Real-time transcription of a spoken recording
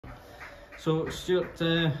So Stuart,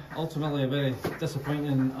 ultimately a very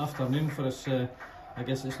disappointing afternoon for us. I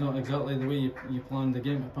guess it's not exactly the way you planned the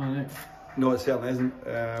game to pan out. No, it certainly isn't.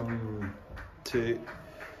 To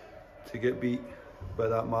get beat by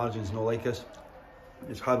that margin's not like us.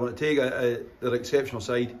 It's a hard one to take. They're an exceptional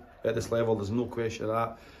side at this level, there's no question of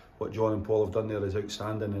that. What John and Paul have done there is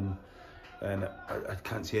outstanding, and I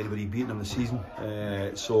can't see anybody beating them this season.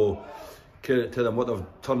 So credit to them, what they've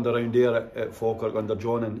turned around there at Falkirk under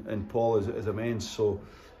John and Paul is immense. So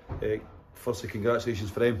firstly, congratulations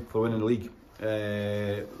for them for winning the league,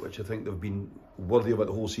 which I think they've been worthy of it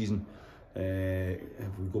the whole season.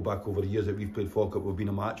 If we go back over the years that we've played Falkirk, we've been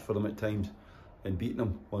a match for them at times and beaten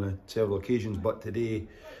them on several occasions, but today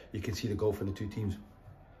you can see the gulf in the two teams.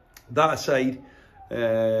 That aside,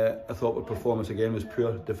 I thought our performance again was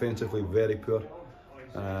poor, defensively very poor,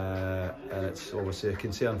 and it's obviously a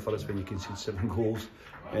concern for us when you concede 7 goals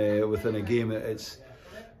within a game. There's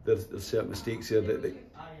certain mistakes here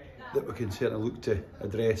that we can certainly look to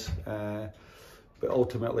address, but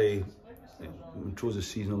ultimately Montrose's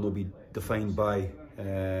season will not be defined by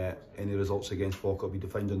any results against Falkirk. It'll be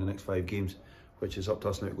defined in the next 5 games, which is up to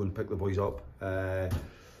us now to go and pick the boys up.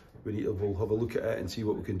 We'll have a look at it and see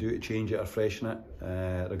what we can do to change it or freshen it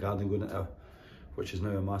regarding going into, which is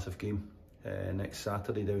now a massive game next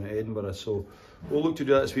Saturday down at Edinburgh. So we'll look to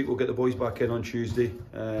do that this week. We'll get the boys back in on Tuesday.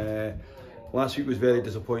 Last week was very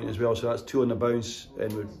disappointing as well, so that's 2 on the bounce,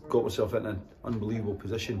 and we've got ourselves in an unbelievable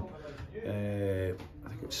position. I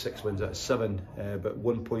think it was 6 wins out of 7, but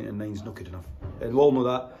 1 point in 9 is not good enough. And we all know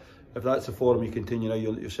that if that's the form you continue now,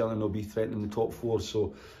 you're certainly not be threatening the top 4.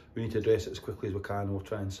 So we need to address it as quickly as we can. We'll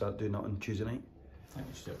try and start doing that on Tuesday night. Thank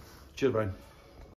you, Stuart. Cheers, Brian.